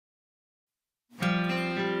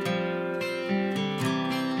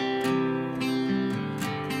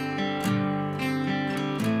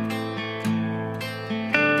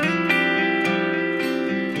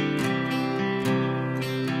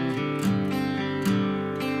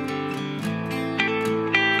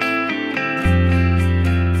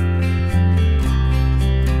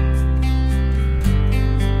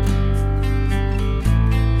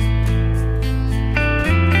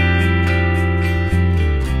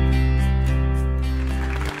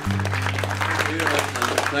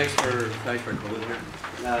thanks for coming here.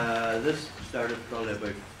 This started probably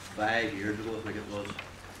about 5 years ago, I think it was.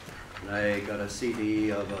 And I got a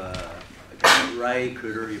CD of a guy, Ray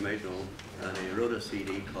Cooter, you might know, and he wrote a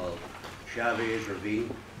CD called Chavez Ravine.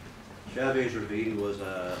 Chavez Ravine was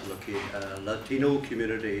a Latino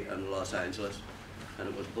community in Los Angeles, and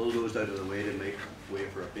it was bulldozed out of the way to make way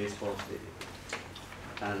for a baseball stadium.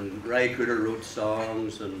 And Ray Cooter wrote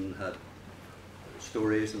songs and had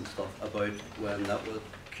stories and stuff about when that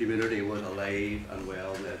community was alive and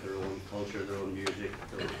well, and they had their own culture, their own music,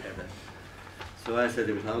 their own everything. So I said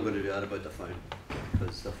to him, I'm going to do that about the fountain,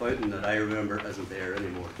 because the fountain that I remember isn't there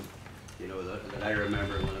anymore. You know, that I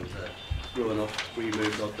remember when I was growing up. We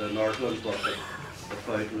moved up to Northland, but the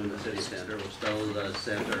fountain in the city centre was still the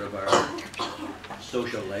centre of our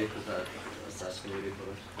social life, as that's the way we put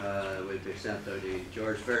it. We'd be sent down to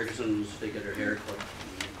George Ferguson's to get our hair cut,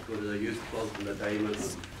 go to the youth club and the Diamond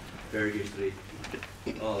and Fergie Street,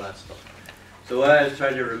 all that stuff. So I was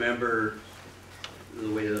trying to remember the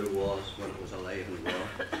way that it was when it was alive and well.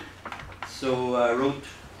 So I wrote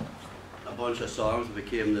a bunch of songs that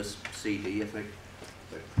became this CD, I think,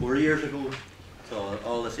 about 4 years ago. It's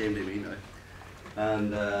all the same to me now.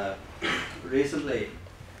 And recently,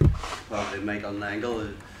 probably Michael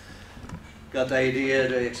Nangle got the idea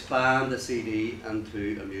to expand the CD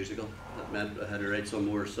into a musical. That meant I had to write some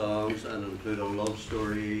more songs and include a love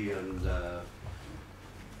story and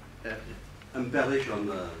embellish on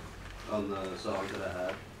the songs that I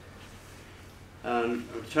had. And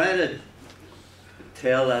I'm trying to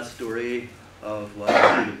tell that story of what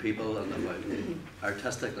happened to people on the mountain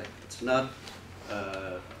artistically. It's not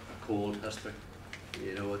a cold history,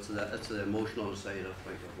 you know. It's the emotional side of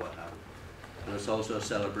what happened, and it's also a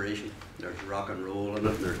celebration. There's rock and roll in it,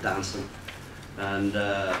 and there's dancing, and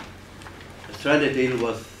it's trying to deal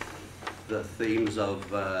with the themes of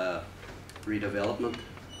redevelopment,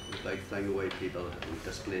 the big thing away people and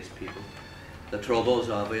displaced people. The Troubles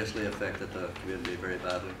obviously affected the community very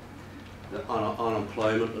badly. The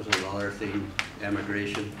unemployment was another theme,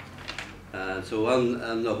 emigration. And so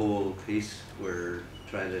on the whole piece, we're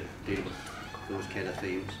trying to deal with those kind of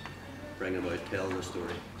themes, bring them out, tell the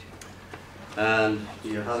story. And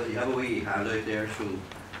you have a wee handout there, so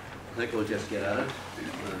I think we'll just get at it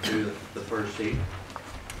and do the first scene.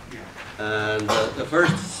 And the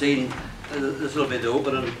first scene, this will be the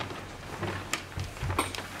opening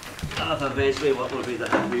of eventually what will be the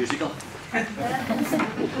hit musical. And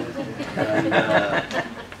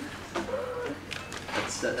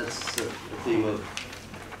it's the theme of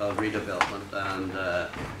redevelopment and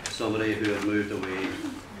somebody who had moved away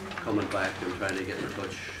coming back and trying to get in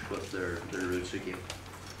touch with their roots again.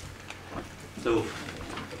 So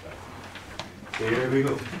here we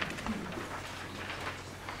go.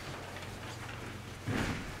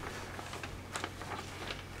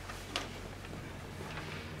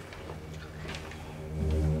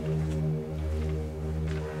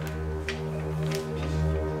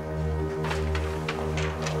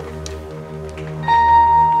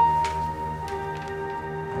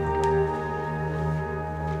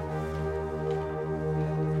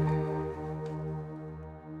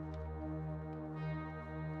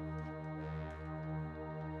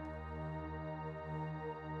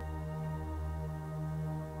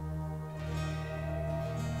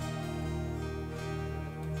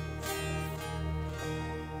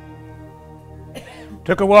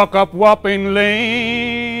 Took a walk up Wapping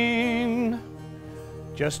Lane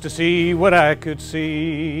just to see what I could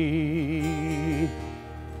see.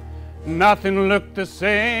 Nothing looked the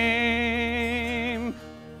same,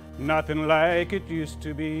 nothing like it used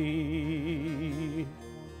to be.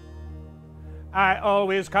 I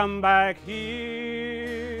always come back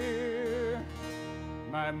here,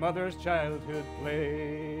 my mother's childhood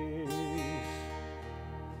place.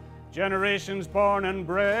 Generations born and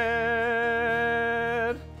bred,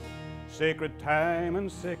 sacred time and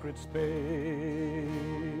sacred space.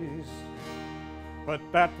 But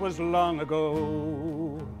that was long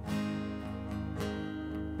ago,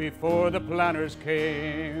 before the planners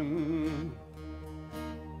came.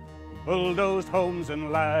 Bulldozed homes and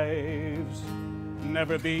lives,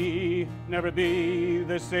 never be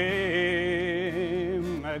the same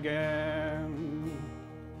again.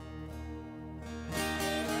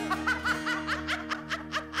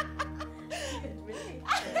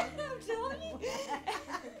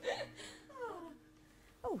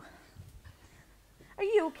 Are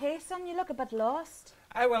you okay, son? You look a bit lost.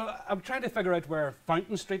 Well, I'm trying to figure out where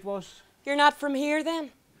Fountain Street was. You're not from here,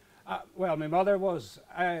 then? Well, my mother was.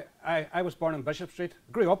 I was born in Bishop Street.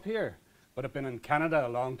 Grew up here, but I've been in Canada a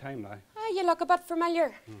long time now. Ah, you look a bit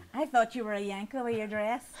familiar. I thought you were a Yank the way your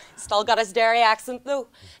dress. Still got his Derry accent though.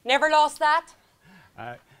 Never lost that.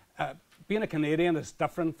 Being a Canadian is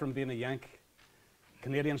different from being a Yank.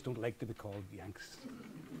 Canadians don't like to be called Yanks.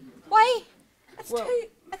 Why? It's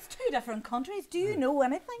two different countries. Do you know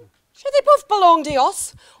anything? Sure, they both belong to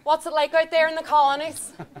us. What's it like out there in the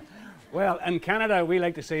colonies? Well, in Canada, we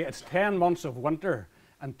like to say it's 10 months of winter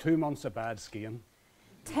and 2 months of bad skiing.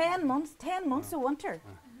 10 months of winter.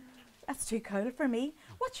 That's too cold for me.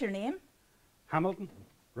 What's your name? Hamilton.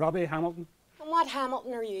 Robbie Hamilton. And what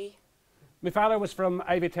Hamilton are you? My father was from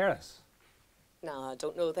Ivy Terrace. No, I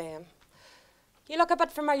don't know them. You look a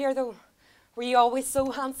bit familiar though. Were you always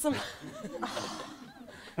so handsome?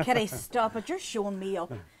 Kitty, stop it. You're showing me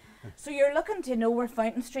up. So you're looking to know where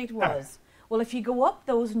Fountain Street was? Well, if you go up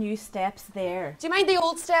those new steps there. Do you mind the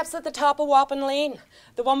old steps at the top of Wapping Lane?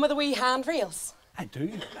 The one with the wee handrails? I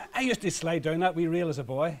do. I used to slide down that wee rail as a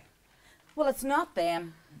boy. Well, it's not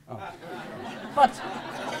them. Oh. But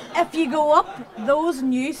if you go up those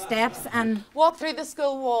new steps and... Walk through the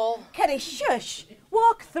school wall. Kitty, shush.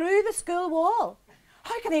 Walk through the school wall.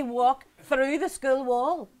 How can I walk through the school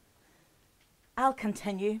wall? I'll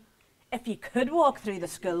continue. If you could walk through the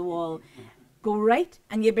school wall, go right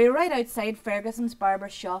and you'd be right outside Ferguson's barber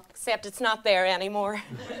shop. Except it's not there anymore.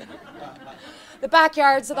 The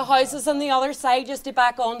backyards of the houses on the other side used to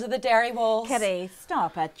back onto the dairy walls. Kitty,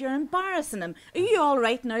 stop it. You're embarrassing him. Are you all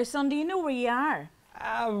right now, son? Do you know where you are?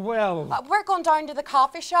 We're going down to the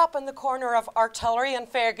coffee shop in the corner of Artillery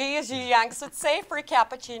and Fergie, as you Yanks would say, for a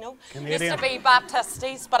cappuccino. Canadian. Used to be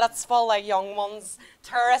Baptistes, but it's full of young ones,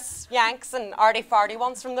 tourists, Yanks, and arty-farty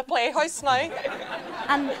ones from the playhouse now.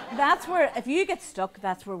 And that's where, if you get stuck,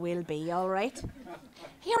 that's where we'll be, all right?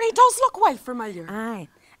 Here, he does look well familiar. Aye.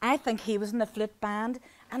 I think he was in the flute band,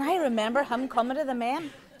 and I remember him coming to the men.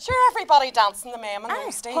 Sure, everybody dancing the mem in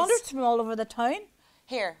those days. Hundreds from all over the town.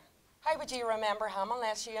 Here, how would you remember him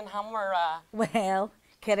unless you and him were, Well,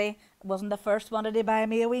 Kitty, wasn't the first one to buy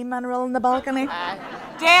me a wee mineral in the balcony.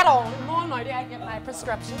 Dead on. Come on now, I get my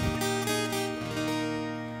prescription.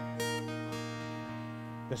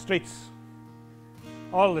 The streets.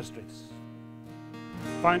 All the streets.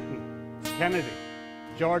 Fountain, Kennedy,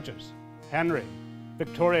 George's, Henry,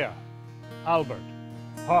 Victoria, Albert,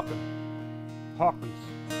 Hawkins,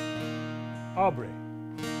 Aubrey,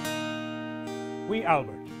 Wee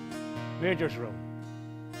Albert, Major's Row,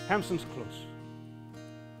 Hampson's Close,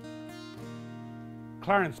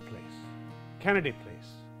 Clarence Place, Kennedy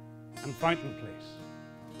Place, and Fountain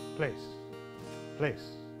Place.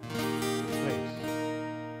 Place.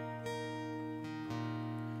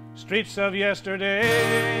 Streets of yesterday,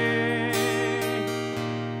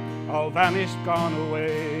 all vanished, gone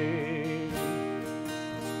away.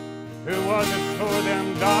 Who was it tore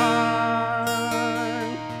them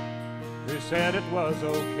down? Who said it was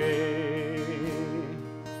okay?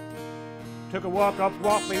 Took a walk up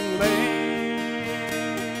Wapping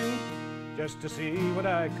Lane just to see what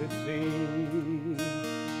I could see.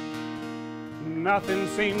 Nothing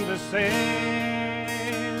seemed the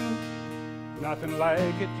same, nothing like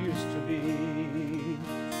it used to be.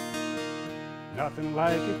 Nothing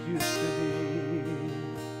like it used to be.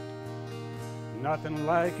 Nothing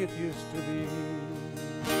like it used to be.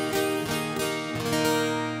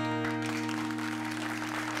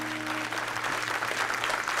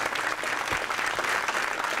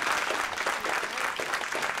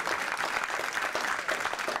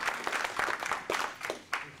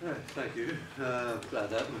 Thank you. Glad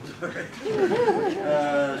that was all right.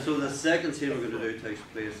 So the second scene we're going to do takes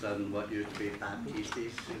place in what used to be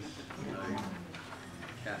Baptistes, now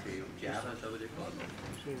Cafe of Java, is that what they call it?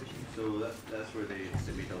 So that's where they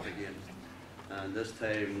meet up again. And this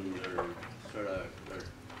time they're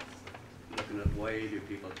looking at why do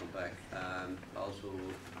people come back, and also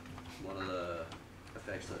one of the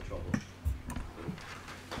effects of the trouble.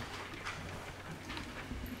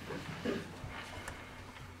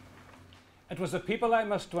 It was the people I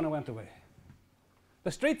missed when I went away.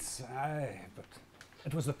 The streets, aye, but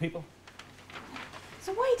it was the people.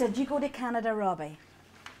 So why did you go to Canada, Robbie?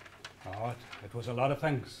 Oh, it was a lot of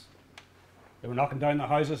things. They were knocking down the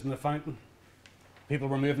houses in the Fountain. People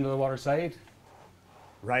were moving to the water side.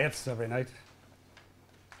 Riots every night.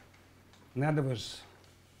 And then there was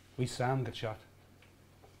wee Sam got shot.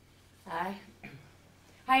 Aye.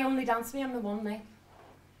 I only danced with him the one night.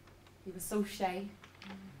 He was so shy.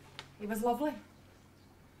 He was lovely.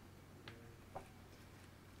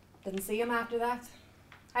 Didn't see him after that.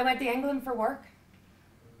 I went to England for work.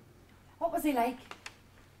 What was he like?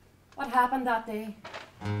 What happened that day?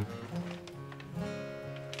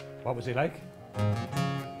 What was he like?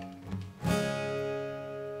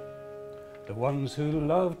 The ones who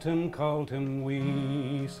loved him called him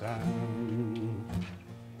Wee Sam.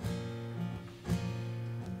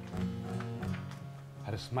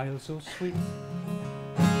 Had a smile so sweet,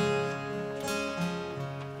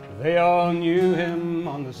 they all knew him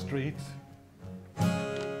on the street.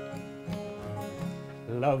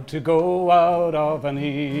 Loved to go out of an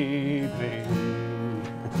evening.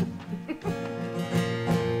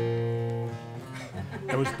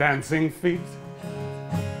 Those dancing feet,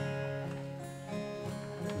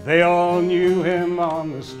 they all knew him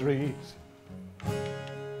on the street.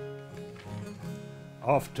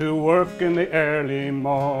 Off to work in the early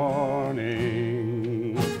morning.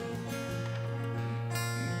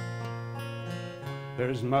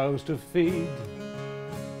 There's mouths to feed.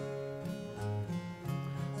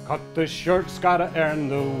 Cut the shirts, gotta earn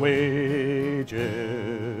the wages.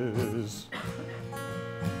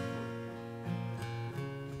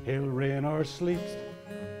 Hail, rain or sleet,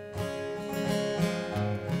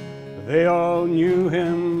 they all knew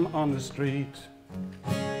him on the street.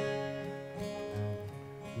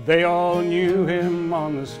 They all knew him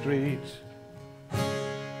on the street.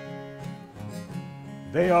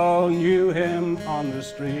 They all knew him on the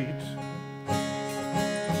street.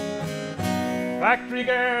 Factory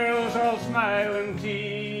girls all smile and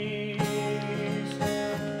tease.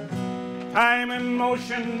 Time in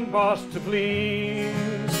motion, boss to please.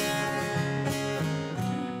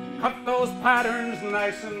 Cut those patterns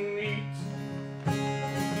nice and neat.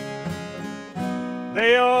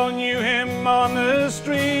 They all knew him on the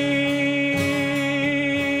street.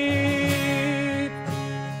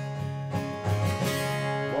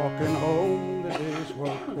 Walking home, the day's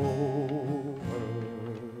work over.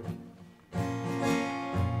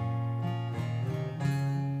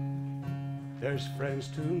 There's friends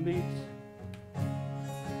to meet,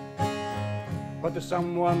 but there's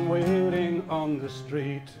someone waiting on the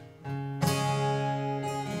street.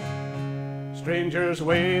 Strangers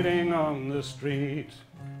waiting on the street.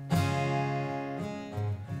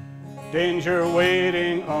 Danger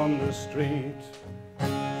waiting on the street.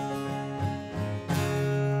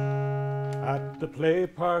 At the play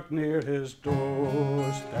park near his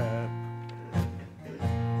doorstep.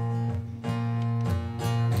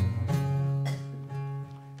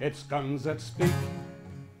 It's guns that speak,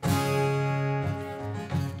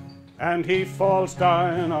 and he falls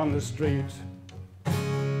down on the street.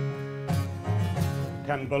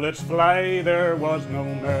 Can bullets fly? There was no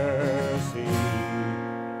mercy.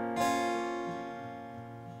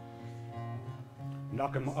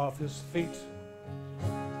 Knock him off his feet,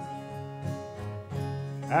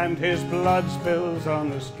 and his blood spills on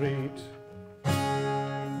the street.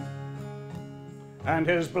 And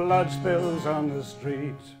his blood spills on the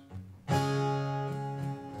street.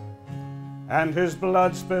 And his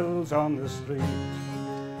blood spills on the street.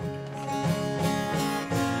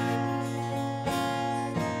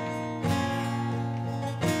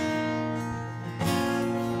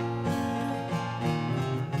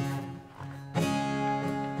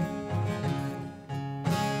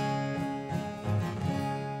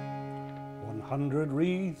 "100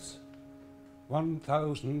 wreaths,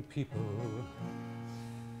 1,000 people,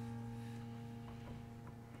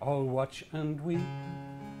 all watch and weep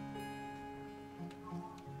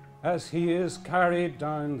as he is carried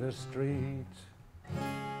down the street.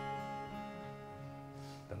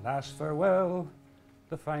 The last farewell,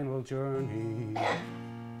 the final journey,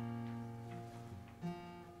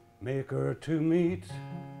 maker to meet.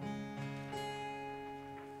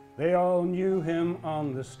 They all knew him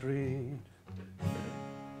on the street.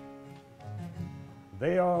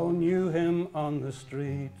 They all knew him on the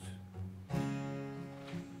street.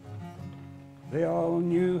 They all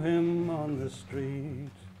knew him on the street."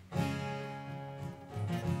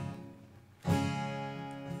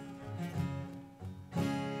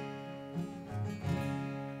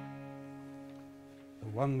 The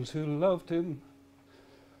ones who loved him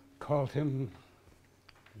called him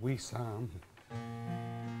Wee Sam.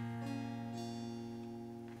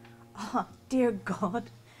 Oh, dear God,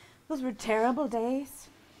 those were terrible days.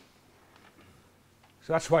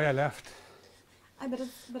 So that's why I left. But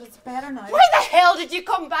it's better now. Why the hell did you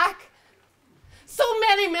come back? So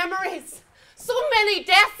many memories, so many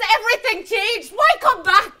deaths, everything changed. Why come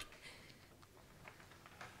back?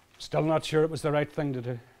 Still not sure it was the right thing to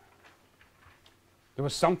do. There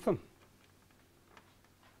was something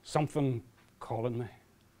calling me.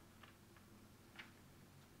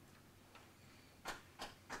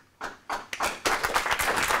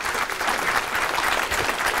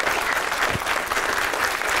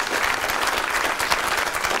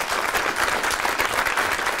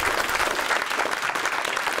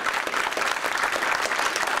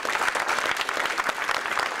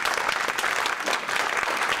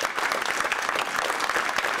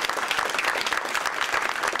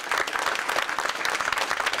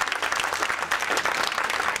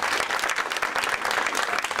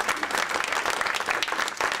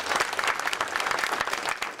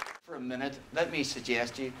 minute, let me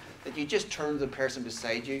suggest to you that you just turn to the person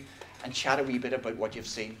beside you and chat a wee bit about what you've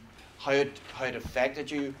seen, how it affected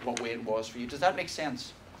you, what way it was for you. Does that make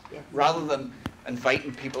sense? Yeah. Rather than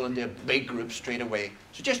inviting people into a big group straight away.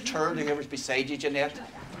 So just turn to whoever's beside you, Jeanette,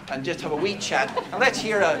 and just have a wee chat. And let's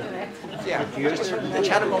hear just a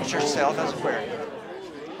chat amongst yourself, as it were.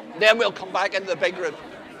 Then we'll come back into the big group.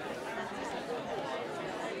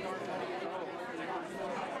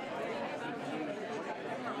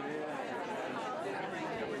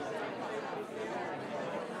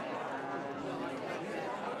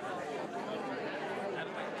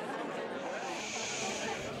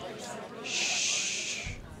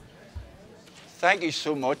 Thank you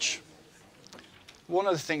so much. One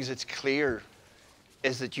of the things that's clear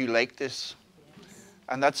is that you like this.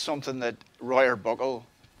 And that's something that Roy Arbuckle,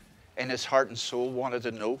 in his heart and soul, wanted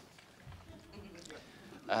to know.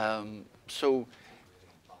 So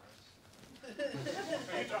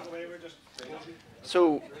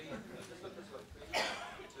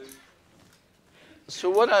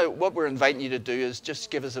what we're inviting you to do is just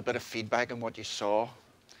give us a bit of feedback on what you saw.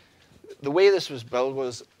 The way this was built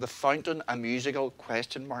was the fountain, a musical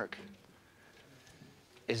question mark.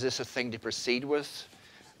 Is this a thing to proceed with?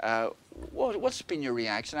 What's been your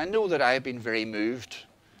reaction? I know that I've been very moved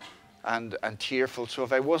and tearful, so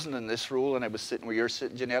if I wasn't in this role and I was sitting where you're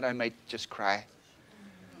sitting, Jeanette, I might just cry.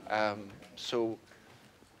 And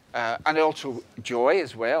also joy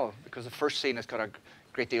as well, because the first scene has got a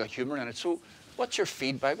great deal of humour in it. So what's your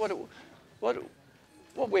feedback? What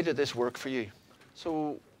way did this work for you?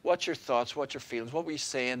 So what's your thoughts? What's your feelings? What were you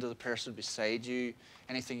saying to the person beside you?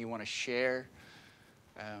 Anything you want to share?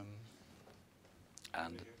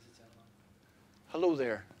 And hello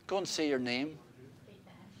there. Go and say your name.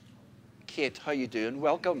 Kate, how you doing?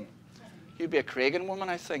 Welcome. You be a Craigan woman,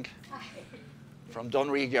 I think. From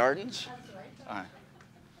Dunree Gardens. That's right. Aye.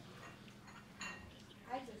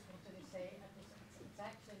 I just wanted to say it's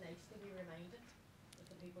actually nice to be reminded that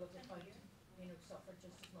the people of the fountain, suffered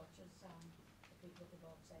just as much as the people of the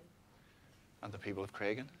Bogside. And the people of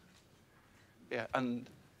Craigan. Yeah. And do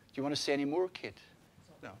you want to say any more, Kate?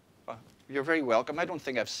 No. You're very welcome. I don't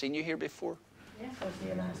think I've seen you here before. Yes, I was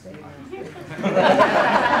here last week.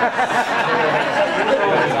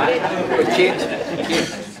 Kate,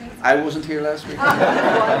 I wasn't here last week.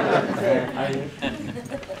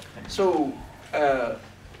 So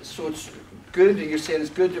it's good. You're saying it's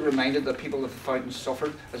good to be reminded that people of the fountain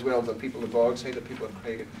suffered, as well as the people of Bogside, the people of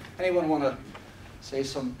Craigan. Anyone want to say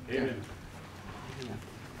some? Yeah.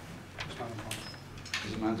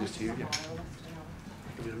 Is the man just here? Yeah.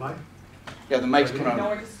 Give me the mic. Yeah, the mic's coming on. No,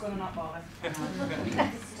 we're just going to not bother.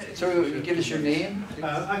 So you give us your name?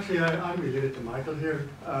 Actually, I'm related to Michael here,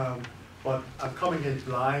 but I'm coming in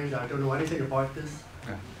blind. I don't know anything about this.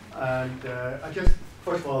 Yeah. And I just,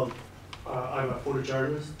 first of all, I'm a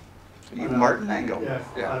photojournalist. You're Martin Nangle. Yes,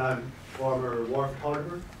 yeah. And I'm former war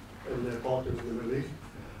photographer in the Balkans and the Middle East.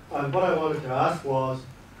 And what I wanted to ask was,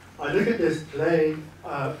 I look at this play,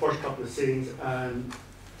 first couple of scenes, and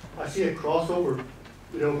I see a crossover,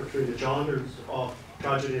 between the genres of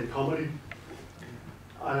tragedy and comedy.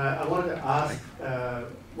 And I wanted to ask,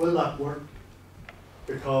 will that work?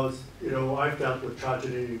 Because, I've dealt with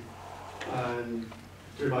tragedy and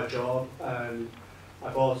through my job, and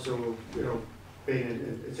I've also,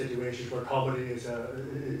 been in situations where comedy is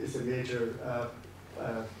a major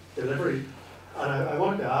delivery. And I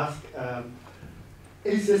wanted to ask,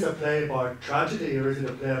 is this a play about tragedy or is it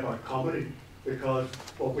a play about comedy? Because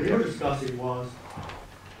what we were discussing was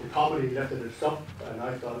the comedy lifted us up, and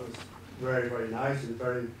I thought it was very, very nice and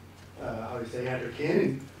very,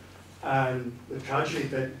 entertaining. And the tragedy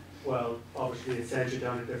bit, well, obviously it sends you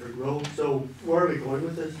down a different road. So where are we going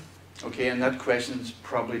with this? Okay, and that question's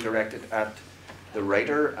probably directed at the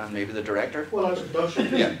writer and maybe the director? Well, at the production.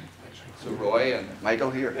 Yeah. So Roy and Michael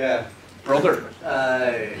here. Yeah. Brother.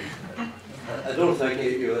 I don't think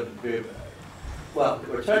you would be, well,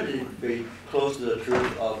 we're trying to be close to the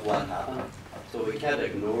truth of what happened. So we can't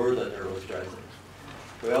ignore that there was tragedy.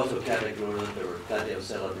 We also can't ignore that there were plenty of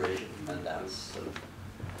celebration and dance and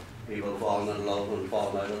people falling in love and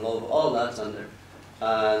falling out of love. All that's in there.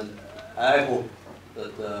 And I hope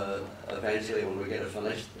that eventually when we get it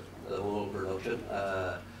finished, the whole production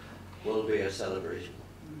will be a celebration.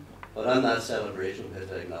 But in that celebration, we have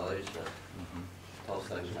to acknowledge that tough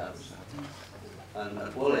things happen. And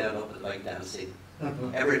it will end up at like dancing.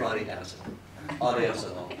 Everybody dancing. Audience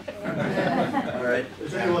at home. All right.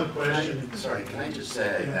 Is there one question? Sorry, can I just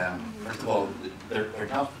say, first of all, they're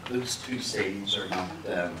not, those two scenes are not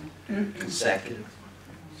consecutive.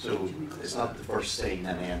 So it's not the first scene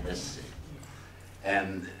and then this scene.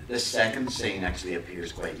 This second scene actually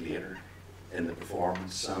appears quite later in the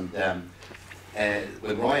performance, and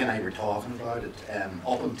when Roy and I were talking about it,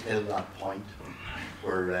 up until that point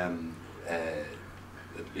where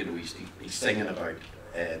you know, he's singing about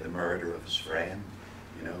the murder of his friend,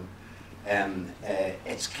 you know,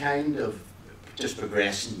 it's kind of just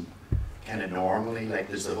progressing kind of normally. Like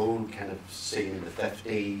there's the whole kind of scene in the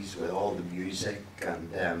 50s with all the music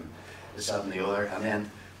and this, that and the other, and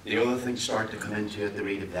then the other things start to come into it, the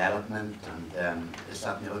redevelopment and this,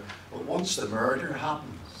 that and the other. But once the murder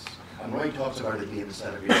happens, and Roy talks about it being a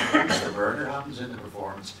celebration, once the murder happens in the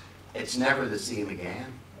performance, it's never the same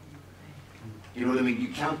again. You know what I mean? You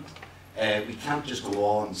can't, we can't just go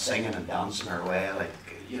on singing and dancing our way, like,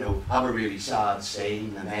 you know, have a really sad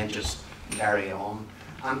scene and then just carry on.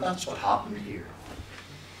 And that's what happened here.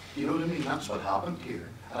 You know what I mean? That's what happened here.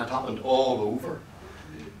 And it happened all over.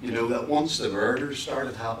 You know, that once the murders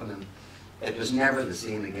started happening, it was never the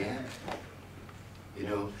same again. You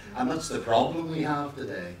know, and that's the problem we have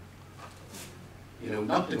today. You know,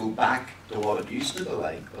 not to go back to what it used to be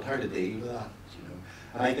like, but how to deal with that, you know.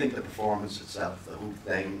 And I think the performance itself, the whole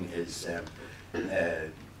thing is,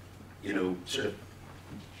 you know, sort of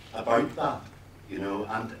about that, you know.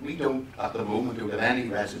 And we don't, at the moment, don't have any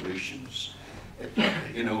resolutions,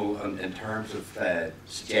 you know, in terms of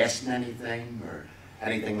suggesting anything or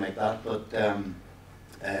anything like that. But,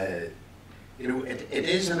 you know, it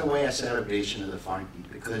is in a way a celebration of the fountain,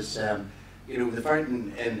 because you know, the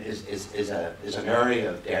fountain is an area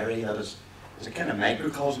of Derry that is a kind of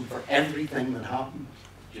microcosm for everything that happened,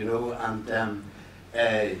 you know, and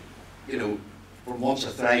you know, from once a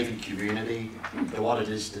thriving community to what it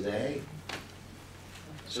is today.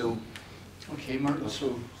 So, okay, Martin.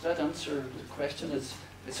 So does that answer the question? It's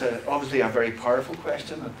obviously a very powerful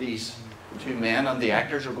question that these two men and the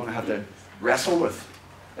actors are going to have to wrestle with.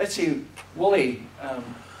 Let's see, Wooly.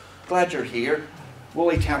 Glad you're here.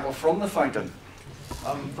 Wooly Temple from the fountain.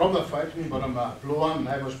 I'm from the fountain, but I'm a Blowan.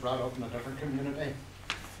 I was brought up in a different community.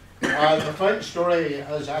 The fountain story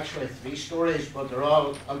is actually 3 stories, but they're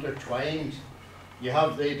all intertwined. You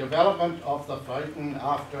have the development of the fountain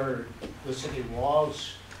after the city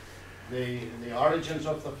walls, the origins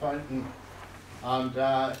of the fountain, and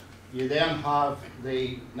you then have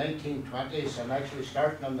the 1920s and actually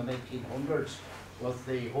starting in the 1900s with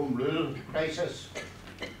the Home Rule crisis.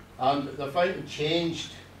 And the fountain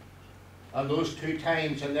changed on those 2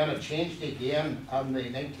 times, and then it changed again in the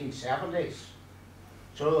 1970s.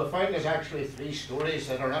 So the fountain is actually 3 stories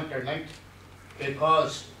that are interlinked,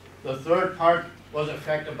 because the third part was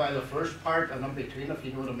affected by the first part and in between, if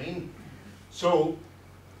you know what I mean. So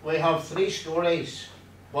we have 3 stories,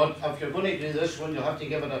 but if you're going to do this one, you'll have to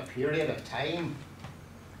give it a period of time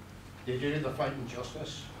to do the fountain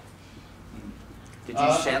justice. Did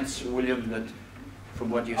you sense, William, that from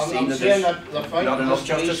what you've seen, I'm saying that the not fountain enough has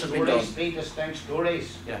justice has been done? 3 distinct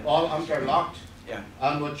stories, Yeah. all interlocked, Yeah.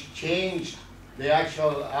 and which changed the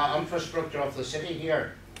actual infrastructure of the city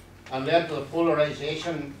here, and led to the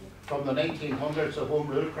polarisation from the 1900s, the Home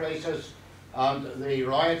Rule crisis, and the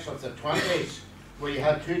riots of the 20s, where you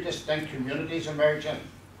had 2 distinct communities emerging,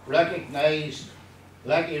 recognised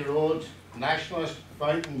Lecky Road nationalist,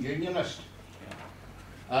 fountain unionist.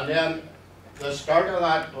 And then the start of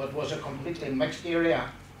that, it was a completely mixed area.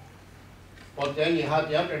 But then you had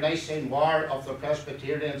the internecine war of the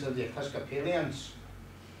Presbyterians and the Episcopalians.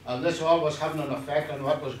 And this all was having an effect on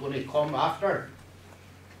what was going to come after.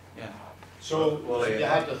 Yeah. So, Well, you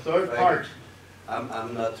had the third part.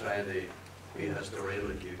 I'm not trying to be a historian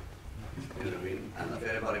with you. You know what I mean? And if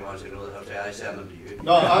anybody wants to know that, okay, I send them to you.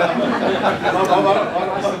 No,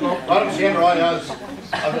 what I'm saying, Roy, is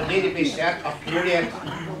it would need to be set a period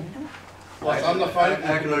what's on the fountain.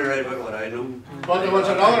 I can only write about what I know. But there was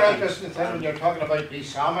another interesting thing when you're talking about the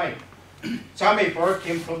Sammy. Sammy Burke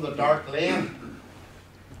came from the Dark Lane,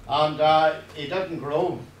 and he didn't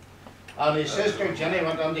grow. And his sister Jenny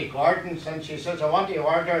went on the gardens, and she says, I want to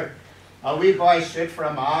order a wee boy suit for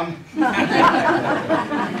a man.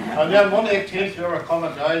 And then one 18th we were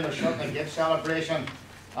coming down, the shutting the gate celebration,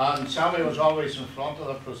 and Sammy was always in front of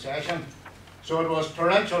the procession. So it was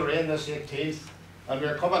torrential rain this 18th, and we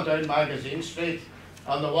were coming down Magazine Street,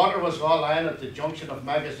 and the water was all lying at the junction of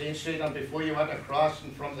Magazine Street, and before you went across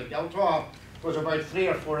and from the Guildhall, it was about 3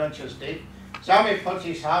 or 4 inches deep. Sammy puts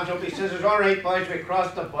his hands up, he says, it's all right boys, we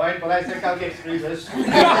crossed the point, but I think I'll get through this.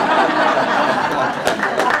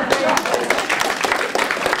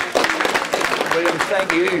 William,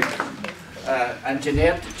 thank you. And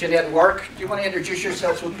Jeanette Work, do you want to introduce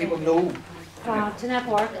yourself so people know? Jeanette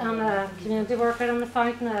Work, I'm a community worker on the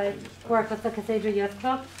fountain. I work with the Cathedral Youth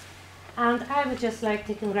Club. And I would just like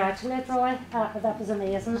to congratulate Roy. That was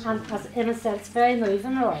amazing. And as Emma said, it's very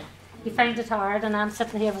moving, Roy. You find it hard, and I'm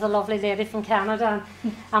sitting here with a lovely lady from Canada,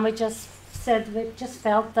 and we just said, we just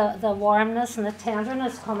felt the warmness and the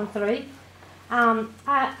tenderness coming through.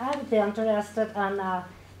 I would be interested in,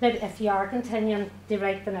 maybe if you are continuing to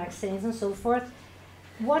write the next scenes and so forth,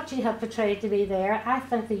 what you have portrayed to be there, I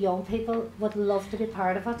think the young people would love to be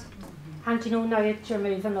part of it. And you know, now that you're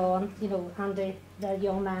moving on, you know, Andy, the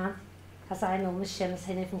young man, as I know, was Seamus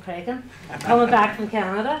Heaney from Craigan, coming back from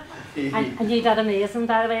Canada. And you did amazing,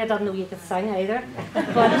 by the way. I didn't know you could sing either.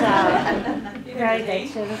 But very good,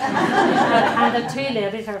 Seamus. And the two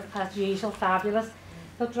ladies are, as usual, fabulous.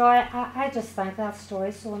 But Roy, I just think that story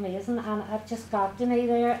is so amazing, and it just got to me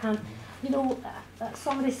there. And you know,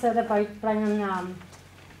 somebody said about bringing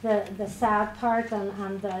the sad part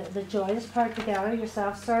and the joyous part together,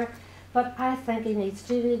 yourself, sir. But I think he needs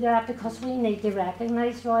to do that, because we need to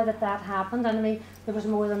recognise, Roy, that happened. And I mean, there was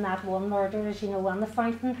more than that one murder, as you know, on the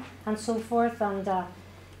fountain and so forth. And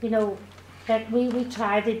you know, that we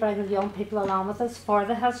tried to bring the young people along with us for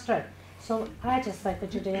the history. So I just think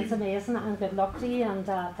that you're doing is amazing, and good luck to you. And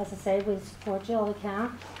as I say, we'll support you all we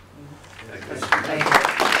can.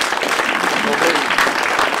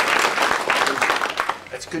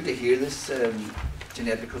 It's good to hear this,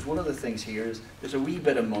 Jeanette, because one of the things here is there's a wee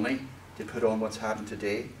bit of money to put on what's happened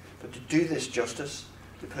today, but to do this justice,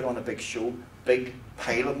 to put on a big show, big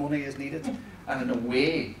pile of money is needed. And in a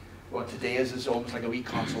way, what today is almost like a wee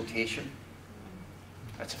consultation.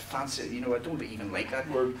 It's a fancy, you know, I don't even like that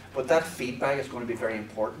word, but that feedback is going to be very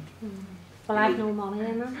important. Well, I've no money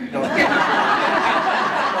in it. No.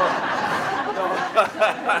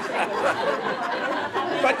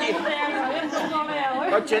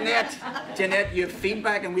 But Jeanette, you have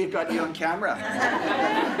feedback, and we've got you on camera.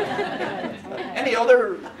 Any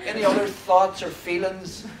other thoughts or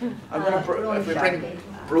feelings? I'm going to if we bring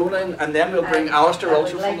Ronan, and then we'll bring Alistair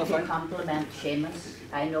also from the front. I would like to compliment Seamus.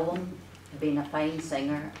 I know him being a fine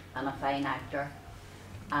singer and a fine actor,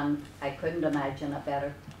 and I couldn't imagine a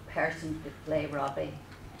better person to play Robbie,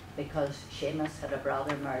 because Seamus had a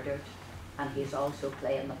brother murdered, and he's also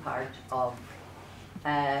playing the part of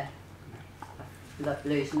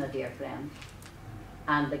losing a dear friend.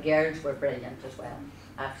 And the girls were brilliant as well,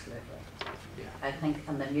 absolutely. Yeah. I think,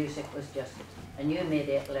 and the music was just, I knew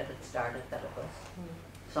immediately at it started that it was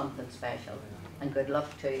something special. And good luck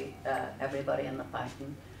to everybody in the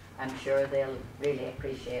fountain. I'm sure they'll really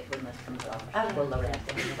appreciate when this comes off, as will the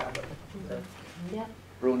rest of them probably. So, yeah.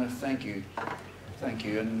 Rona, thank you. Thank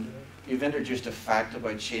you. And you've introduced a fact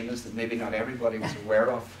about Seamus that maybe not everybody was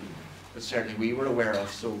aware of, but certainly we were aware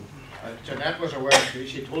of. So Jeanette was aware too.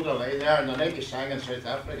 She told a lie there, and the night he sang in South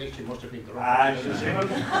Africa, she must have been drunk.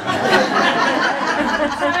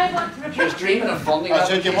 She was dreaming of funding. I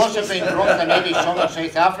said, you must have been drunk the night he sung in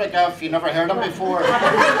South Africa if you never heard him before.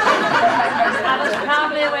 That was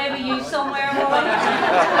probably away with you somewhere, Roy.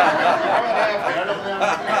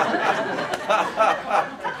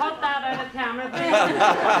 Cut that out of camera, please.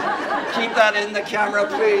 Keep that in the camera,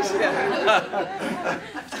 please.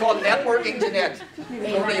 It's called networking, Jeanette.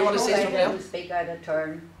 You want to say something else? I didn't speak out of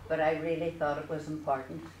turn, but I really thought it was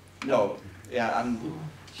important. No, yeah, and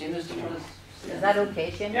Seamus, do you want to say? Is that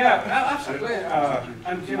okay, Seamus? Yeah, absolutely.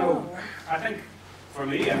 And you know, I think for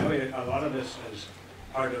me, anyway, a lot of this is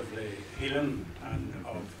part of the healing and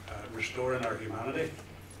of restoring our humanity,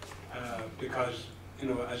 because you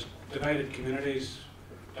know, as divided communities,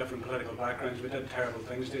 different political backgrounds, we did terrible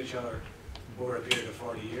things to each other over a period of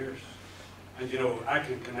 40 years. And you know, I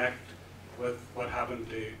can connect with what happened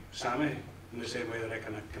to Sammy in the same way that I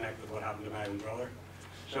can connect with what happened to my own brother.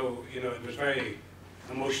 So, you know, it was very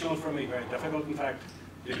emotional for me, very difficult, in fact,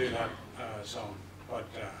 to do that song. But,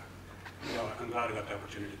 you know, I'm glad I got the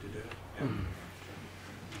opportunity to do it. Yeah.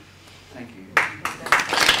 Thank you.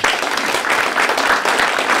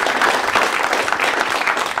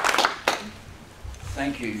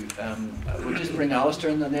 Thank you. We'll just bring Alistair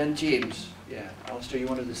in, and then James. Yeah, Alistair, you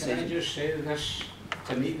wanted to say? Can I just say this,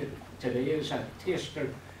 to me, that today is a taster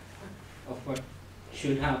of what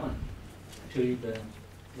should happen to the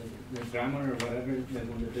drama or whatever they're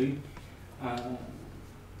going to do.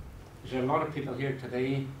 There's a lot of people here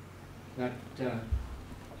today that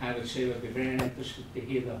I would say would be very interested to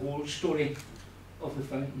hear the whole story of the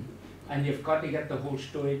fountain. And you've got to get the whole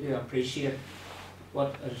story to appreciate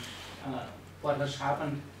what has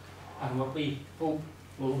happened and what we hope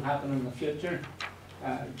will happen in the future.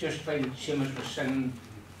 Just while Seamus was singing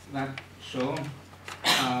that song,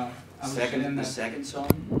 The second song?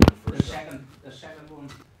 The second one,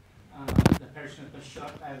 the person that was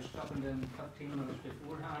shot, I was talking to him 15 minutes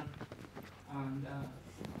beforehand, and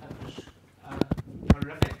It was a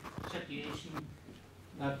horrific situation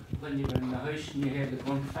that when you were in the house and you heard the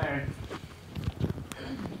gunfire,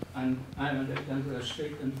 and I went out into the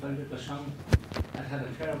street and found it was sung, it had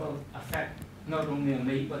a terrible effect, not only on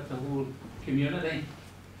me but the whole community.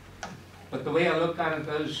 But the way I look at it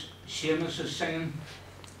is, Seamus is singing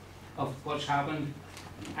of what's happened.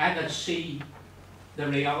 I could see the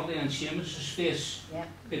reality on Seamus's face,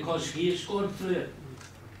 because he is going through it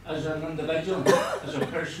as an individual, as a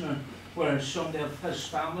person, where somebody of his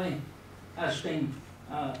family has been,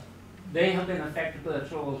 they have been affected by the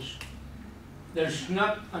Troubles. There's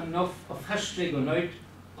not enough of history going out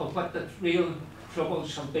of what the real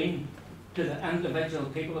Troubles have been to the individual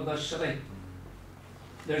people of this city.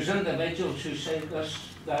 There's individuals who say this,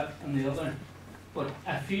 that and the other, but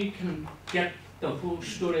if you can get the whole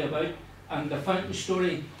story about, and the fountain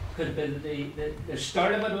story could be the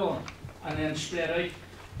start of it all, and then spread out,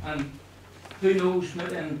 and who knows,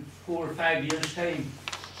 maybe in 4 or 5 years' time,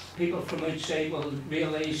 people from outside will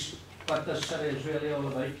realise what this city is really all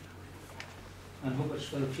about, and hope it's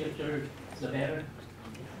for the future, the better.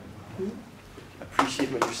 I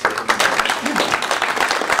appreciate what you're saying.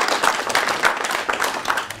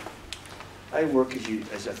 I work,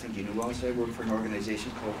 as I think you know, I work for an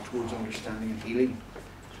organisation called Towards Understanding and Healing.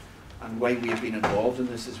 And why we have been involved in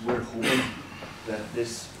this is we're hoping that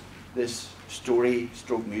this story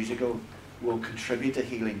stroke musical will contribute to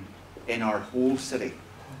healing in our whole city.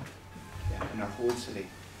 Yeah, in our whole city.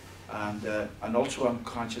 And also I'm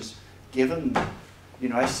conscious, given, you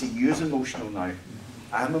know, I see you as emotional now.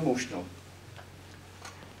 I'm emotional.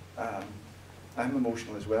 I'm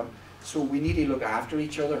emotional as well. So we need to look after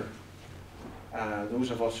each other. Those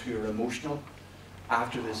of us who are emotional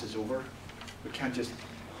after this is over. We can't just,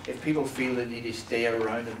 if people feel they need to stay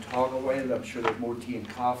around and talk a while, I'm sure there's more tea and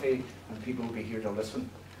coffee and people will be here to listen.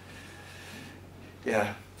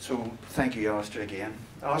 Yeah, so thank you, Alistair, again.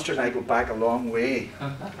 Alistair and I go back a long way.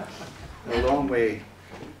 A long way.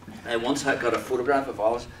 I once got a photograph of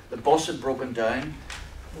Alistair. The bus had broken down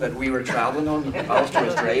that we were travelling on. Alistair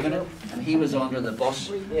was driving it and he was under the bus.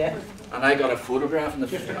 Yeah. And I got a photograph in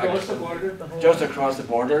just across the border. Just across the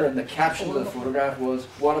border, and the caption of the photograph was,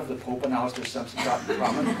 "What if the Pope and Alistair Simpson got in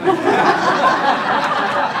common?"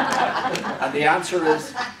 And the answer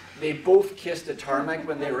is, they both kissed a tarmac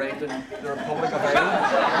when they arrived in the Republic of Ireland.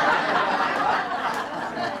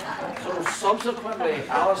 So subsequently,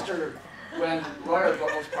 Alistair, when Roy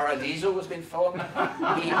Arbuckle's Paradiso was being filmed,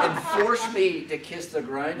 he enforced me to kiss the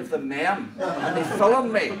ground of the mem, and they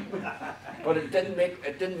filmed me. But it didn't make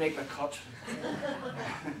the cut.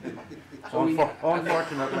 So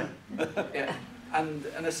unfortunately. Yeah. And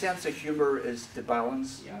a sense of humour is to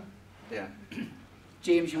balance. Yeah. Yeah.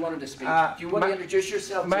 James, you wanted to speak. Do you want to introduce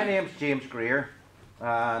yourself? My name's James Greer,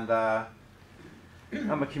 and I'm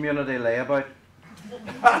a community layabout.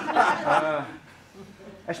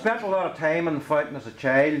 I spent a lot of time in the fountain as a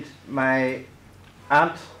child. My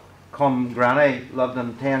aunt, cum granny, lived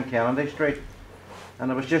in 10 Kennedy Street.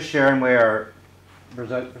 And I was just sharing with our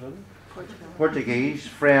Portuguese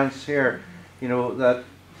friends here, you know, that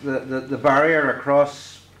the barrier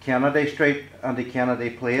across Kennedy Street and the Kennedy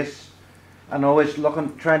Place, and always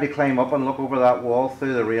trying to climb up and look over that wall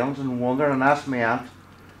through the railings and wonder, and ask my aunt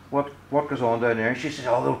what goes on down there. And she says,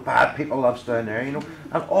 "Oh, those bad people lives down there," you know.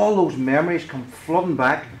 And all those memories come flooding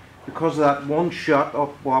back because of that one shot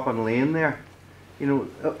up Wapping Lane there. You know,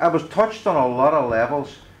 I was touched on a lot of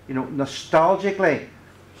levels. You know, nostalgically,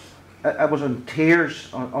 I was in tears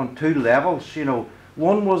on 2 levels. You know,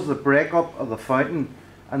 one was the breakup of the fountain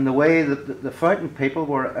and the way that the fountain people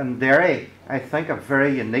were in Derry, I think, a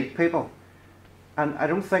very unique people. And I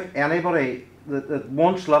don't think anybody that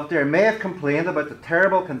once lived there may have complained about the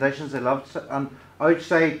terrible conditions they lived and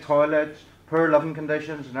outside toilets, poor living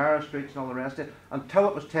conditions, narrow streets and all the rest of it, until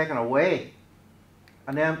it was taken away.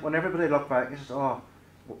 And then when everybody looked back, they says, "Oh,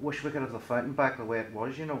 wish we could have the fountain back the way it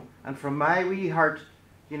was," you know. And from my wee heart,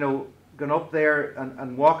 you know, going up there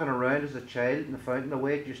and walking around as a child in the fountain the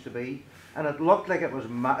way it used to be, and it looked like it was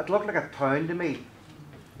it looked like a town to me.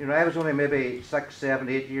 You know, I was only maybe 6, 7,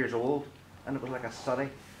 8 years old, and it was like a city.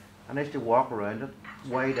 And I used to walk around it,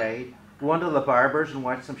 wide-eyed, go into the barbers and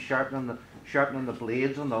watch them sharpening the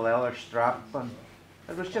blades on the leather strap, and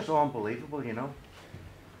it was just unbelievable, you know.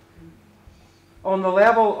 On the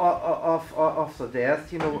level of the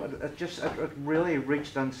death, you know, it really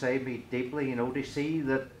reached inside me deeply, you know, to see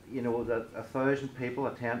that, you know, that 1,000 people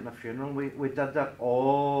attending a funeral. We did that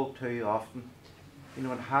all too often. You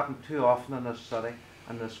know, it happened too often in this city,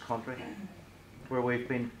 in this country, where we've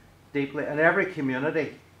been deeply, and every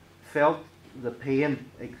community felt the pain,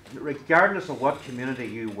 regardless of what community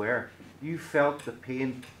you were. you felt the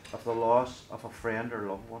pain of the loss of a friend or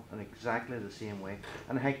loved one in exactly the same way.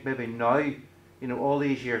 And I think maybe now, you know, all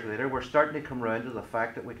these years later, we're starting to come around to the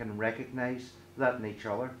fact that we can recognise that in each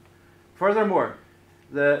other. Furthermore,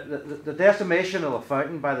 the decimation of the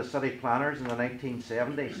fountain by the city planners in the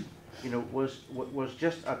 1970s, you know, was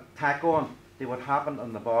just a tack on to what happened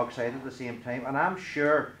on the bog side at the same time. And I'm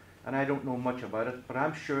sure, and I don't know much about it, but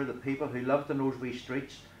I'm sure that people who lived in those wee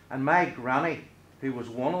streets, and my granny, who was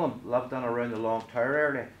one of them, lived in around the Long Tower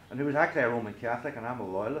area, and who was actually a Roman Catholic, and I'm a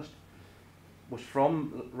loyalist, was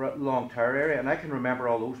from Long Tower area, and I can remember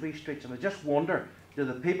all those wee streets, and I just wonder, do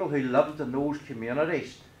the people who lived in those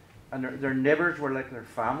communities, and their neighbours were like their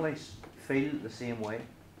families, feel the same way?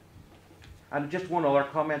 And just one other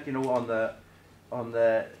comment, you know, on the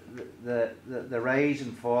rise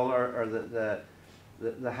and fall, or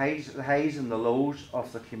the highs and the lows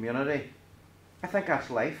of the community. I think that's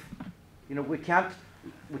life. You know, we can't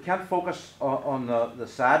focus on the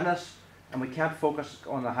sadness, and we can't focus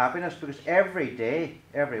on the happiness, because every day,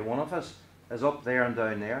 every one of us is up there and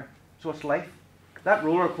down there. So it's life. That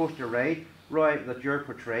roller coaster ride, Roy, that you're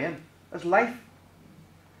portraying is life.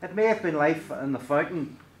 It may have been life in the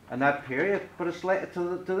fountain in that period, but it's like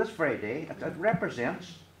to this very day, it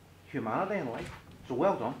represents humanity and life. So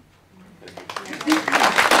well done.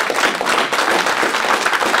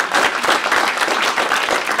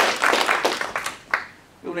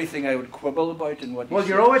 The only thing I would quibble about in what you well,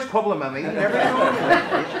 you're always quibbling with me.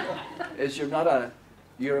 Is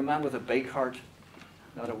you're a man with a big heart,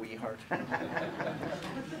 not a wee heart.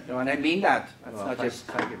 No, and I mean that. That's well, not just.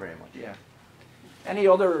 Thank you very much. Yeah. Any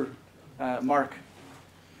other, Mark?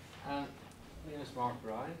 My name is Mark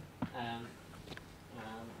Roy.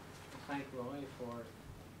 Thank Roy for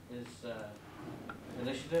his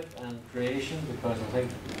initiative and creation, because I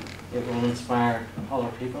think it will inspire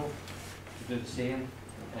other people to do the same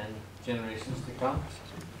in generations to come.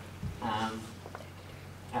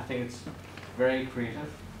 I think it's very creative.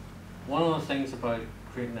 One of the things about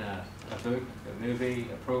creating a book, a movie,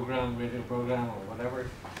 a program, radio program, or whatever,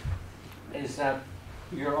 is that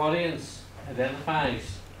your audience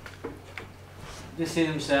identifies. They see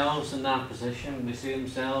themselves in that position, they see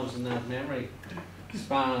themselves in that memory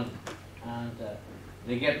span, and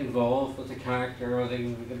they get involved with the character, or they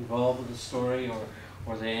get involved with the story,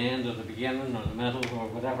 or the end, or the beginning, or the middle, or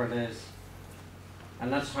whatever it is.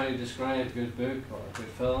 And that's how you describe a good book, or a good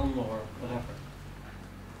film, or whatever.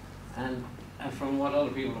 And from what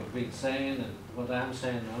other people have been saying, and what I'm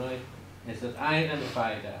saying now, is that I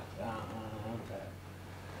identify that.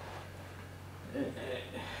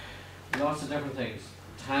 Lots of different things.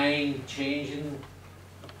 Time changing,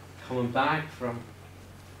 coming back from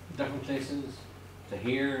different places to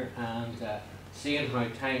here, and seeing how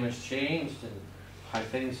time has changed, and how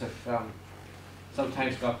things have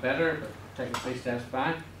sometimes got better, but taking 3 steps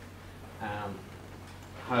back.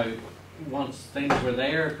 How once things were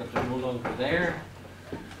there, but they're no longer there.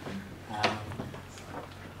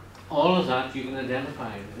 All of that you can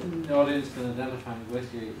identify. The audience can identify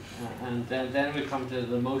with you. And then we come to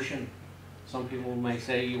the emotion. Some people may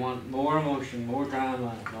say you want more emotion, more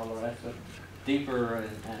drama, and all the rest of it, deeper, and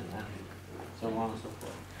so on and so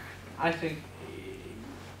forth. I think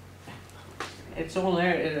it's all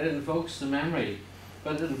there. It invokes the memory,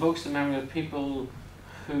 but it invokes the memory of people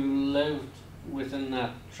who lived within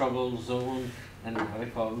that troubled zone, and what I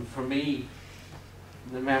call them. For me,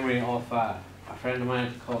 the memory of a friend of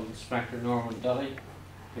mine called Inspector Norman Dudley,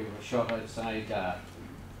 who was shot outside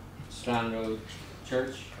Strand Road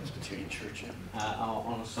Church. Presbyterian Church,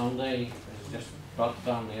 on a Sunday. It just brought the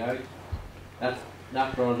family out.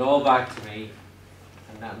 That brought it all back to me,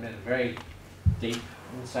 and that made it very deep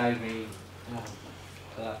inside me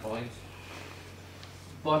to that point.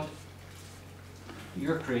 But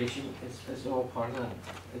your creation is all part of that.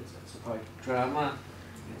 It's about drama,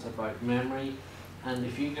 it's about memory, and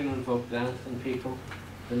if you can invoke that in people,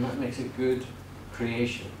 then that makes a good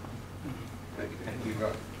creation. Thank you. Thank you,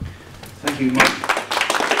 Rob. Thank you, Mark.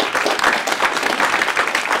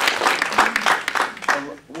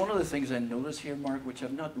 One of the things I notice here, Mark, which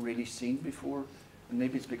I've not really seen before, and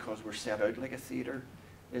maybe it's because we're set out like a theatre,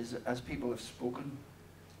 is as people have spoken,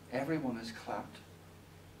 everyone has clapped,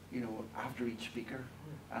 you know, after each speaker,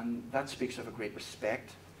 and that speaks of a great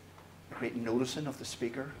respect, a great noticing of the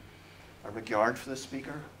speaker, a regard for the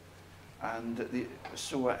speaker, and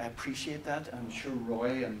so I appreciate that. I'm sure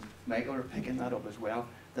Roy and Michael are picking that up as well,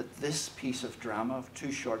 that this piece of drama of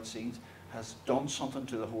 2 short scenes has done something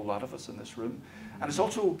to the whole lot of us in this room. And it's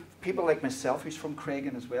also people like myself, who's from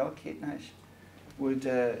Craigan as well, Kate Nash, would,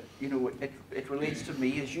 you know, it relates to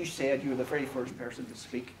me. As you said, you were the very first person to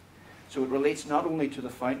speak. So it relates not only to the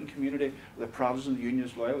fountain community, the Protestant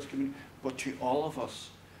Unionist Loyalist community, but to all of us,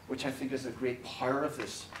 which I think is the great power of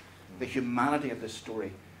this, the humanity of this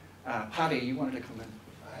story. Paddy, you wanted to come in.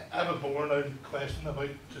 I have a born-out question about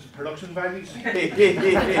just production values.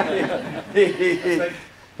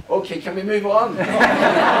 Okay, can we move on? Because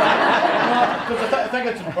I think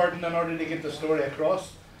it's important in order to get the story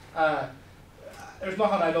across. There's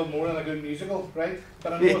nothing I love more than a good musical, right?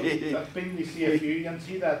 But I know I've been to see a few and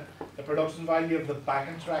see that the production value of the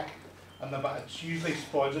backing track and it usually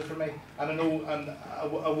spoils it for me. And I know, and I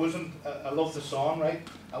wasn't, I love the song, right?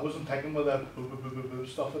 I wasn't taken with that boo boo boo boo boo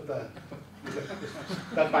stuff at that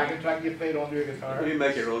backing track you played on your guitar. Do you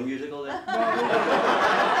make your own musical then?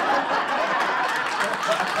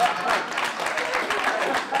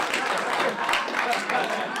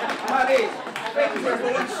 Paddy, things are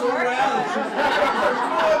going so well. Things are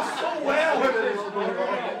going so well. Where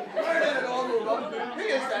did it all go wrong? Who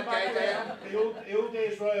is that guy, Diane? The old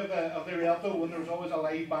days, Roy, of the Rialto, when there was always a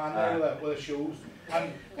live band there with the shows.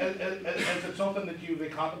 And is it something that you would be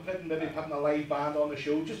contemplating, maybe putting a live band on the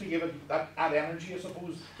show, just to give it that energy, I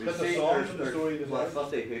suppose, that the songs and the story deserve?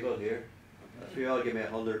 50 people here. If you all give me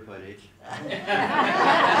 £100 each.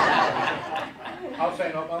 I'll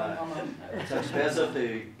sign up on that. It's expensive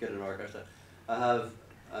to get an orchestra. I have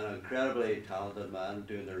an incredibly talented man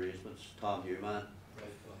doing the arrangements, Tom Newman.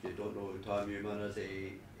 If you don't know who Tom Newman is,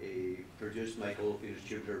 he produced Michael Nangle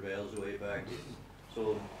Tubular Bells way back. He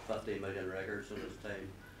sold 50 million records in his time.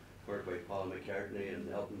 Worked with Paul McCartney and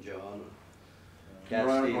Elton John and Cat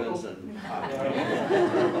Stevens and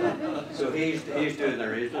so he's doing the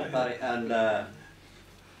arrangement, Paddy, and I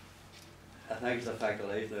think it's a fact of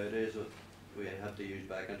life nowadays that we have to use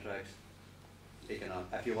backing tracks.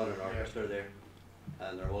 If you want an orchestra there,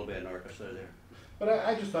 and there will be an orchestra there. But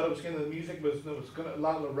I just thought it was kind of the music was kind of a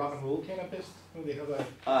lot of rock and roll kind of based. They have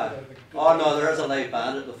oh no, there is a live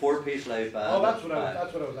band, the 4-piece live band. Oh, that's what I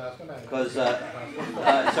was asking. Because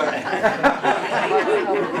sorry.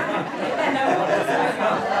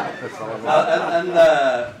 And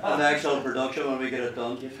the actual production when we get it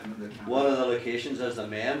done, one of the locations is the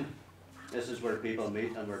MEM. This is where people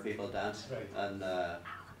meet and where people dance. Right. And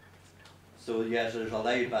so yes, there's a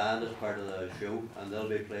live band as part of the show, and they'll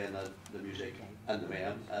be playing the music and the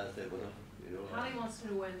MEM as they would have. You know. Harley wants to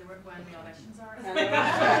know when the auditions are.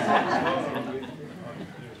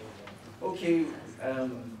 Okay,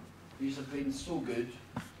 you have been so good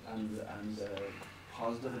and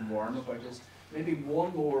positive and warm about this. Maybe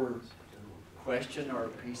one more question or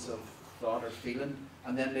piece of thought or feeling,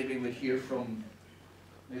 and then maybe we'd hear from,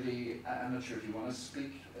 maybe, I'm not sure if you want to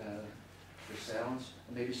speak yourselves,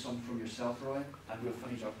 and maybe some from yourself, Roy, and we'll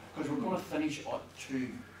finish up. Because we're going to finish at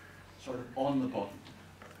 2, sort of on the button.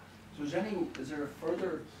 So is there a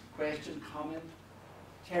further question, comment?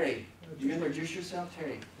 Terry, do you introduce yourself,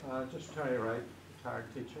 Terry? Just Terry Wright, retired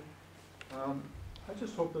teacher. I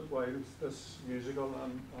just hope that while this musical,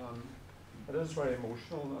 it is very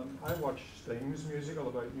emotional, and I watched Sting's musical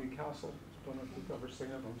about Newcastle. I don't know if you've ever seen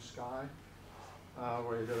it on Sky,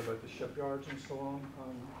 where he did about the shipyards and so on.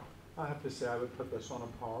 I have to say I would put this on a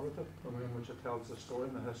par with it, which it tells the story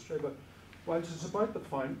and the history. But whilst it's about the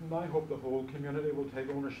fountain, I hope the whole community will take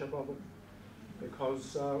ownership of it,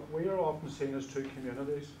 because we are often seen as two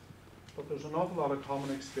communities, but there's an awful lot of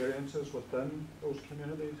common experiences within those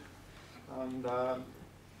communities, and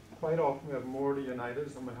quite often we have more to unite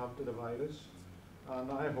us than we have to divide us,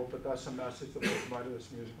 and I hope that that's a message that will come out of this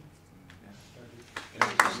musical.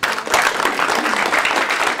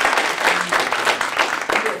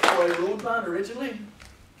 Foyle Road man originally?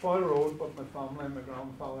 Foyle Road, but my family, my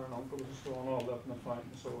grandfather and uncle was still on all that in the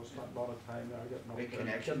fountain, so I spent a lot of time there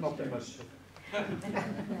getting up to mischief.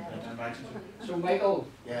 So Michael,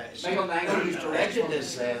 Michael Nangle, who's directed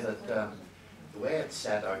this, that the way it's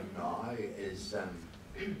set out now is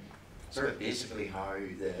sort of basically how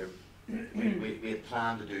we had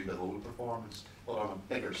planned to do the whole performance, but on a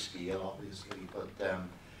bigger scale, obviously, but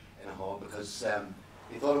in a hall, because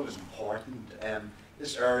we thought it was important.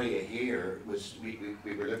 This area here was, we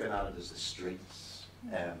were looking at it as the streets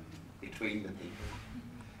between the people.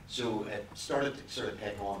 So it started to sort of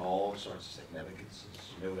take on all sorts of significances,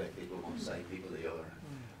 you know, like people one side, people the other,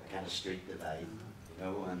 a kind of street divide, you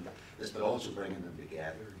know, and this, but also bringing them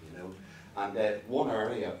together, you know. And one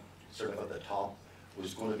area, sort of at the top,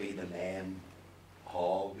 was going to be the main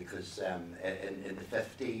hall, because in the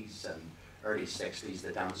 50s and early 60s,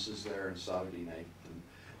 the dances there on Saturday night and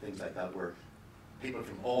things like that were people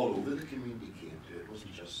from all over the community came to it. It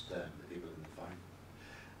wasn't just the people in the farm.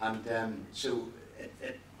 And so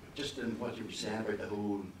it just in what you were saying about the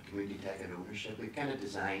whole community taking ownership, we kind of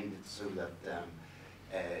designed it so that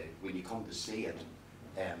when you come to see it,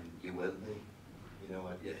 you will be. You know,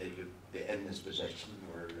 you'll be in this position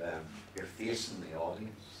where you're facing the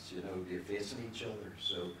audience, you know, you're facing each other.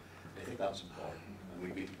 So I think that's important.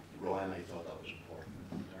 And Roy and I thought that was important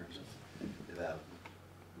in terms of development.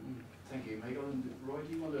 Thank you, Michael. And Roy,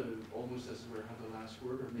 do you want to, almost as it were, have the last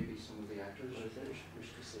word, or maybe some of the actors wish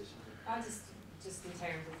to say something? Just in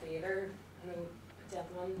terms of theatre, I know a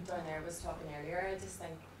gentleman down there was talking earlier, I just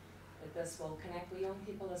think that this will connect with young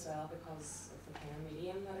people as well because of the kind of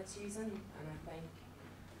medium that it's using. And I think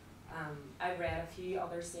I've read a few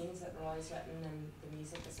other scenes that Roy's written and the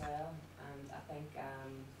music as well, and I think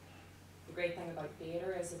the great thing about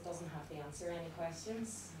theatre is it doesn't have to answer any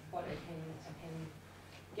questions, but it can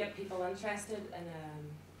get people interested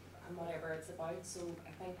in whatever it's about. So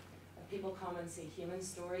I think if people come and see human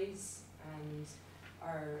stories and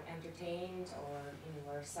are entertained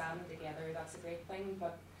or are saddened together, that's a great thing.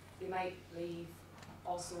 But they might leave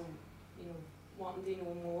also wanting to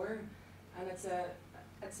know more, and it's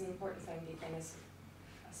an important thing to kind of,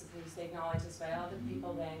 I suppose, to acknowledge as well that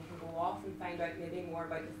people then can go off and find out maybe more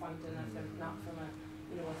about the fountain if they're not from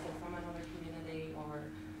if they're from another community, or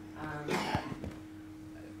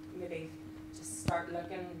maybe just start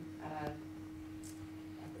looking at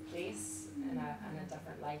the place in a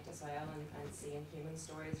different light as well, and seeing human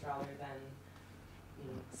stories rather than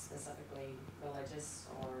specifically religious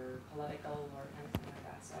or political or anything like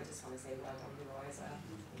that. So I just want to say well done to Roy as well.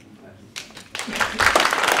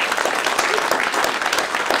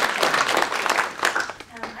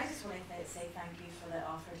 I just want to say thank you for the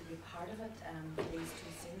offer to be part of it, for these two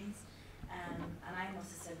scenes. And I must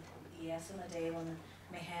have said yes on the day when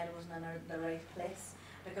my head wasn't in the right place,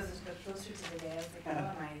 because it's got closer to the day I was like,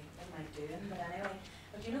 what am I doing? But anyway,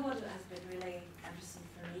 but you know what has been really interesting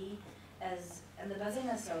for me is in the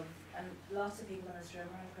busyness of, and lots of people in this room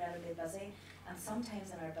are incredibly busy, and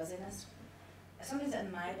sometimes in our busyness, sometimes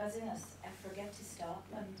in my busyness, I forget to stop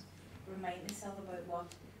and remind myself about what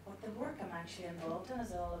the work I'm actually involved in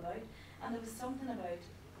is all about. And there was something about,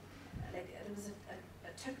 like,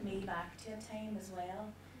 it took me back to a time as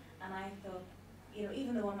well, and I thought,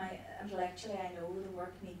 even though intellectually I know the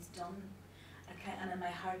work needs done, and in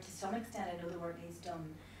my heart to some extent I know the work needs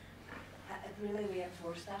done, it really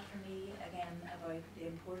reinforced that for me again about the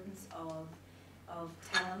importance of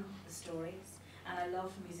telling the stories. And I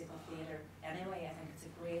love musical theatre anyway. I think it's a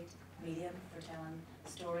great medium for telling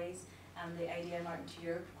stories. And the idea, Martin, to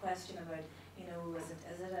your question about, is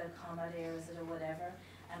it a comedy or is it a whatever?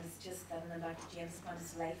 And it's just that, and then back to James' point,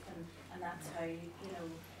 it's life, and that's how, I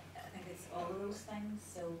think it's all of those things.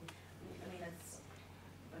 So,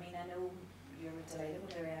 I know you're delighted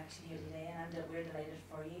with the reaction here today, and we're delighted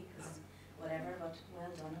for you, because whatever, but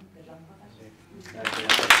well done and good luck with it.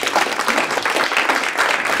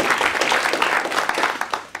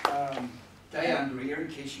 Diane, Greer, in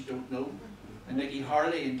case you don't know, and Nicky,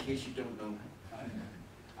 Harley, in case you don't know.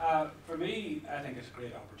 For me, I think it's a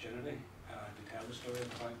great opportunity to tell the story of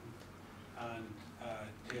the fountain and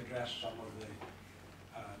to address some of the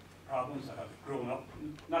problems that have grown up,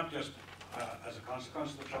 not just as a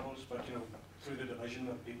consequence of the Troubles, but through the division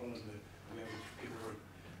of people and the way people were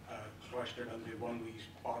clustered into one wee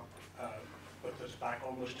spot with us back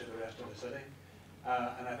almost to the rest of the city.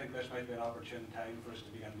 And I think this might be an opportune time for us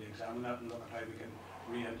to begin to examine that and look at how we can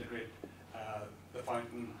reintegrate the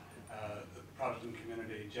fountain, the Protestant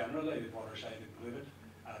community generally, the Waterside included,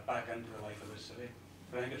 back into the life of the city.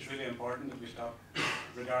 But I think it's really important that we stop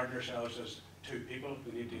regarding ourselves as two people.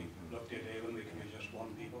 We need to look to a day when we can be just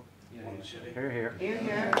one people, one city. Hear, hear. Hear,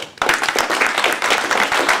 hear.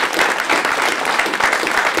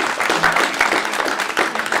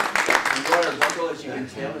 Arbuckle, as you can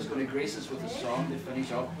tell, is going to grace us with a song to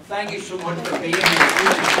finish off. Thank you so much for being here.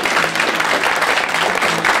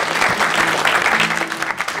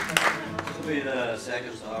 This will be the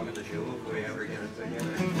second song of the show if we ever get it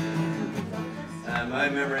together. My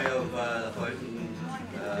memory of the fountain,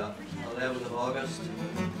 11th of August.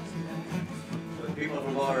 With people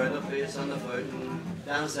from all around the place on the fountain,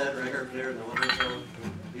 Dan said Ringer clearing the windows,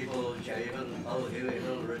 people jiving, Little Huey,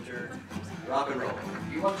 Little Richard, rock and roll.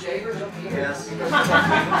 You want javers up here? Yes. There's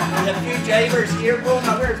a few javers here,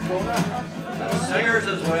 Bona. Where's Bona? And singers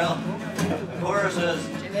as well. The chorus is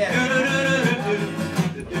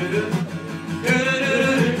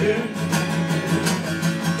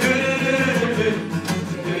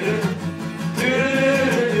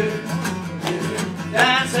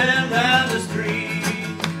dancing down the street,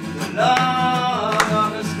 along on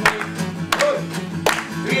the street,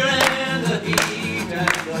 feeling the heat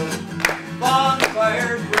and the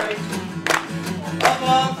bonfires bright, up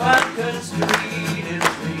on Fountain Street in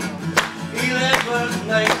Street, feeling was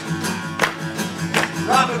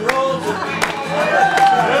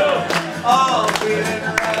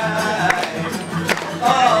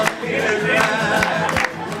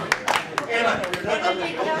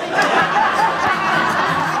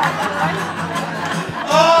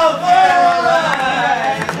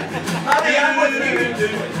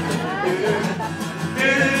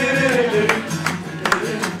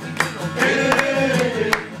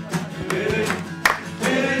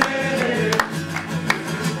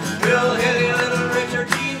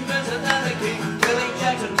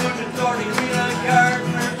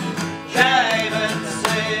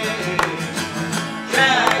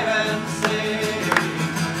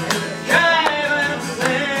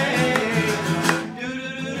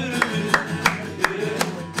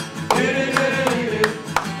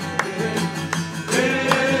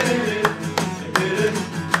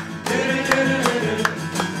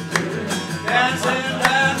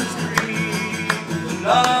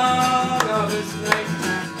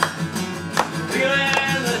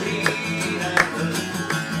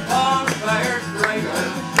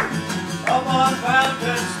upon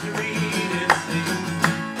fountains to read.